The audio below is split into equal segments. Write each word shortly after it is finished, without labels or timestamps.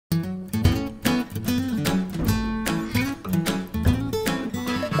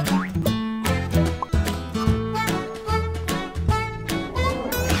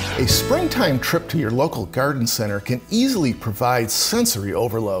springtime trip to your local garden center can easily provide sensory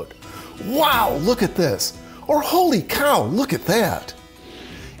overload. Wow, look at this! Or holy cow, look at that!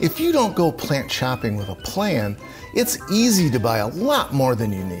 If you don't go plant shopping with a plan, it's easy to buy a lot more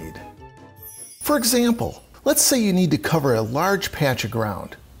than you need. For example, let's say you need to cover a large patch of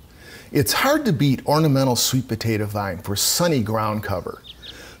ground. It's hard to beat ornamental sweet potato vine for sunny ground cover.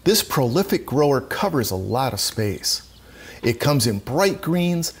 This prolific grower covers a lot of space. It comes in bright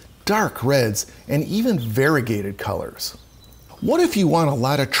greens, dark reds, and even variegated colors. What if you want a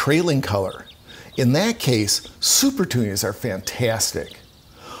lot of trailing color? In that case, Supertunias are fantastic.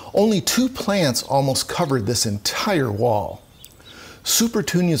 Only 2 plants almost covered this entire wall.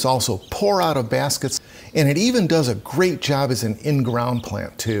 Supertunias also pour out of baskets, and it even does a great job as an in-ground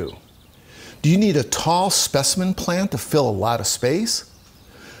plant too. Do you need a tall specimen plant to fill a lot of space?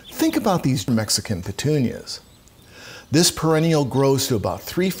 Think about these Mexican petunias. This perennial grows to about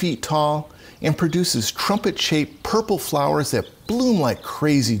 3 feet tall and produces trumpet-shaped purple flowers that bloom like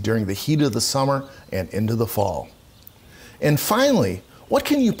crazy during the heat of the summer and into the fall. And finally, what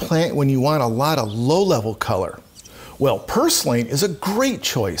can you plant when you want a lot of low-level color? Well, Purslane is a great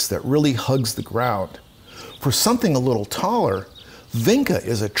choice that really hugs the ground. For something a little taller, Vinca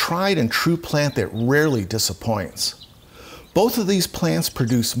is a tried and true plant that rarely disappoints. Both of these plants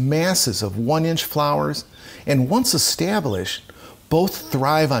produce masses of 1-inch flowers, and once established, both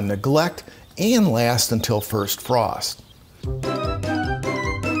thrive on neglect and last until first frost.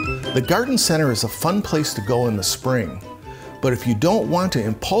 The garden center is a fun place to go in the spring, but if you don't want to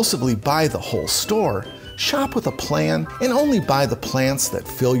impulsively buy the whole store, shop with a plan and only buy the plants that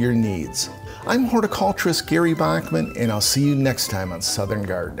fill your needs. I'm horticulturist Gary Bachman, and I'll see you next time on Southern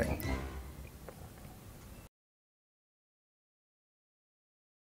Gardening.